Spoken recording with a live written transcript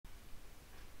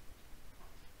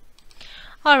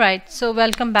Alright, so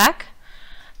welcome back.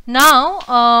 Now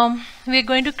we're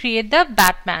going to create the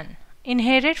Batman.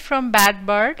 Inherit from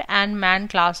Batbird and Man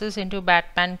classes into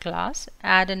Batman class.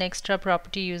 Add an extra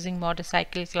property using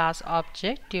motorcycle class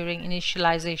object during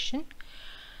initialization.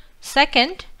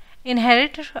 Second,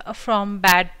 inherit from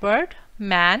Batbird,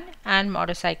 Man and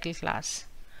motorcycle class.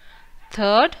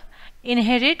 Third,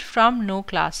 inherit from no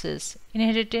classes.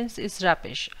 Inheritance is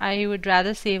rubbish. I would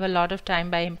rather save a lot of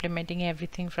time by implementing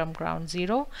everything from ground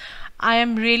zero. I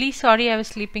am really sorry I was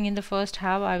sleeping in the first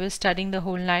half. I was studying the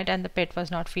whole night and the pet was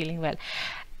not feeling well.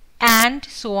 And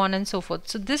so on and so forth.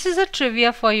 So this is a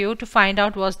trivia for you to find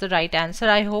out what's the right answer.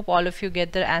 I hope all of you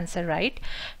get the answer right.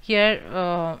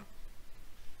 Here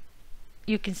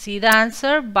you can see the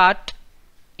answer, but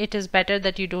it is better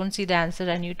that you don't see the answer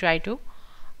and you try to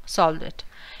solve it.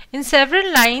 In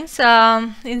seven lines,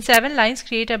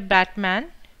 create a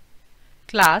Batman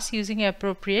class using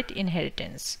appropriate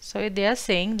inheritance. So they are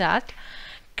saying that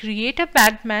create a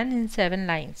Batman in 7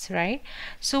 lines, right?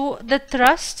 So the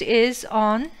thrust is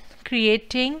on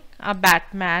creating a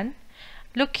Batman.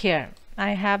 Look here, I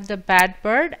have the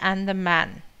Batbird and the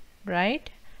Man, right?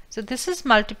 So this is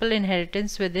multiple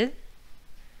inheritance within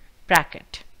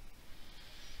bracket.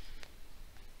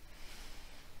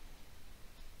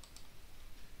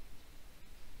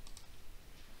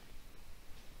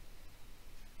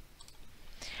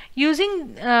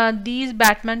 Using these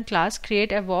Batman class,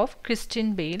 create evolve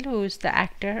Christian Bale, who is the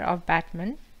actor of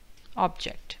Batman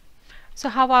object. So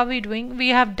how are we doing? We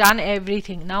have done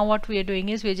everything. Now what we are doing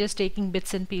is we're just taking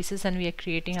bits and pieces and we are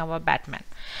creating our Batman.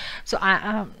 So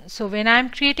so when I'm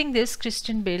creating this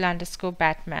Christian Bale underscore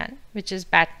Batman, which is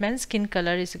Batman skin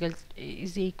color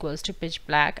is equals to pitch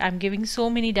black, I'm giving so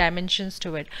many dimensions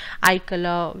to it: eye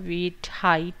color, weight,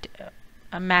 height,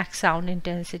 max sound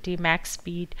intensity, max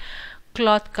speed,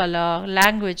 cloth color,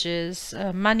 languages,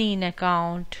 money in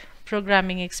account,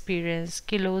 programming experience,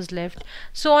 kilos left,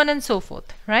 so on and so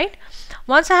forth, right?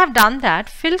 Once I have done that,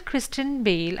 fill Christian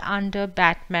Bale under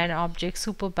Batman object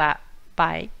super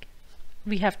bike.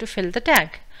 We have to fill the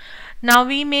tag. Now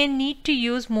we may need to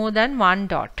use more than one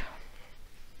dot.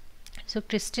 So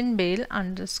Christian Bale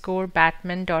underscore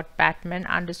Batman dot Batman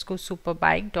underscore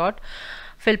superbike dot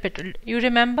fill petrol. You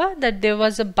remember that there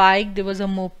was a bike, there was a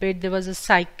moped, there was a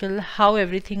cycle, how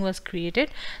everything was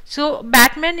created. So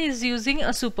Batman is using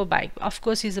a super bike. Of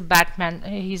course he's a Batman,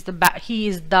 he is the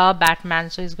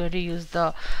Batman, so he's going to use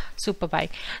the super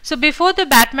bike. So before the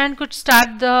Batman could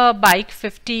start the bike,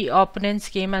 50 opponents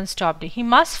came and stopped it. He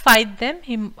must fight them.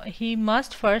 He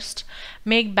must first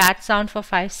make bat sound for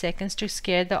 5 seconds to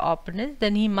scare the opponents.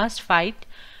 Then he must fight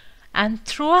and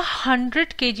throw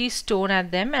 100 kg stone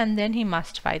at them, and then he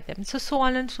must fight them. So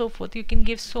on and so forth. You can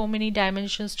give so many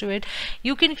dimensions to it.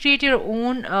 You can create your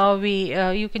own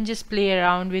way. You can just play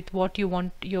around with what you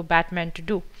want your Batman to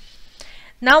do.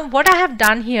 Now what I have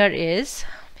done here is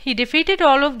he defeated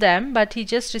all of them, but he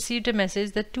just received a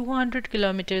message that 200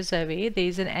 kilometers away there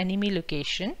is an enemy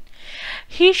location.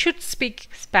 He should speak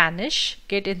Spanish,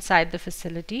 get inside the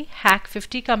facility, hack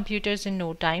 50 computers in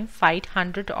no time, fight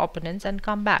 100 opponents and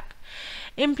come back.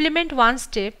 Implement one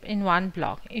step in one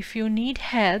block. If you need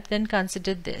help, then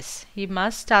consider this. He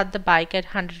must start the bike at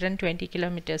 120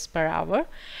 kilometers per hour,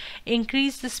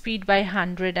 increase the speed by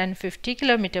 150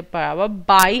 kilometers per hour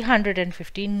by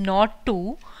 150, not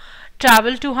 2.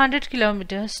 Travel 200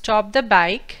 kilometers, stop the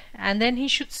bike, and then he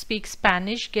should speak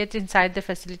Spanish, get inside the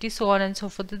facility, so on and so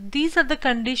forth. These are the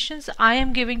conditions I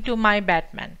am giving to my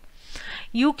Batman.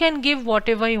 You can give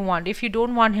whatever you want. If you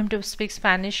don't want him to speak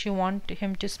Spanish, you want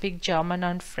him to speak German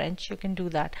or French, you can do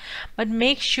that. But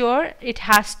make sure it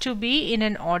has to be in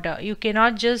an order. You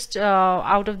cannot just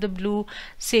out of the blue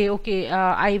say, okay,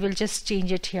 I will just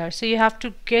change it here. So you have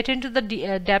to get into the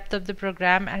depth of the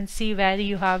program and see where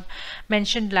you have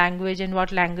mentioned language and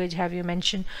what language have you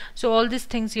mentioned. So all these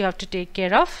things you have to take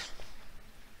care of.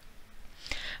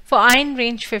 For I in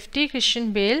range 50,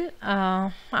 Christian Bale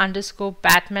underscore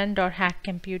Batman dot hack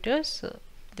computers. So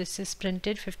this is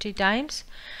printed 50 times.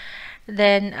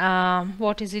 Then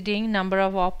what is he doing? Number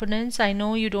of opponents. I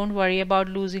know you don't worry about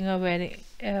losing or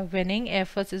winning.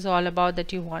 Efforts is all about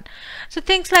that you want. So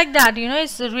things like that, you know,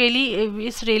 it's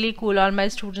really cool. All my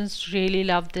students really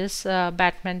love this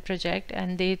Batman project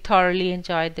and they thoroughly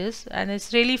enjoy this, and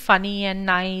it's really funny and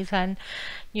nice, and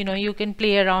you know, you can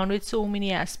play around with so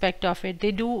many aspects of it.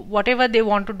 They do whatever they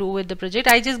want to do with the project.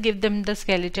 I just give them the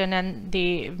skeleton and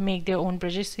they make their own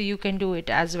project, so you can do it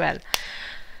as well.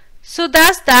 So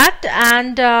that's that.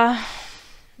 And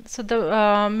so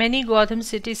the many Gotham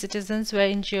City citizens were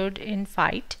injured in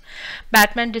fight.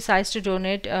 Batman decides to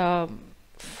donate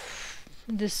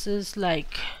this is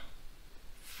like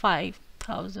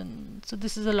thousand. So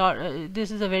this is a lot.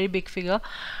 This is a very big figure.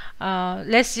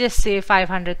 Let's just say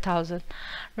 500,000,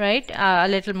 right? A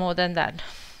little more than that.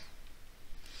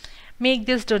 Make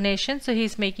this donation. So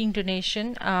he's making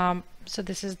donation. So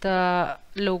this is the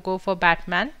logo for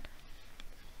Batman.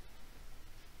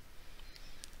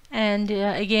 And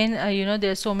again, you know,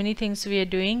 there are so many things we are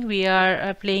doing. We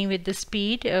are playing with the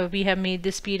speed. We have made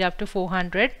the speed up to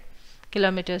 400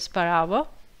 kilometers per hour.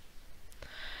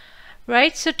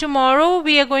 Right, so tomorrow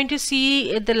we are going to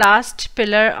see the last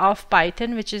pillar of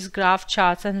Python, which is graph,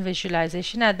 charts and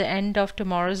visualization. At the end of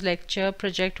tomorrow's lecture,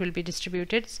 project will be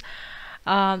distributed.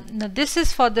 Now this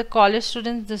is for the college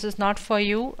students, this is not for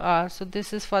you. So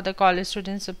this is for the college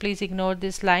students, so please ignore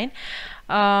this line.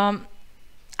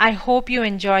 I hope you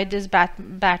enjoyed this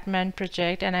Batman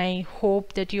project, and I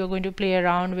hope that you're going to play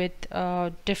around with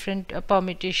different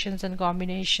permutations and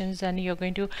combinations, and you're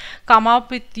going to come up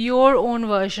with your own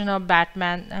version of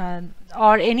Batman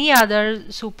or any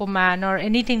other Superman or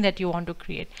anything that you want to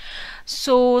create.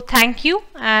 So thank you,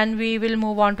 and we will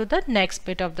move on to the next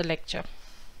bit of the lecture.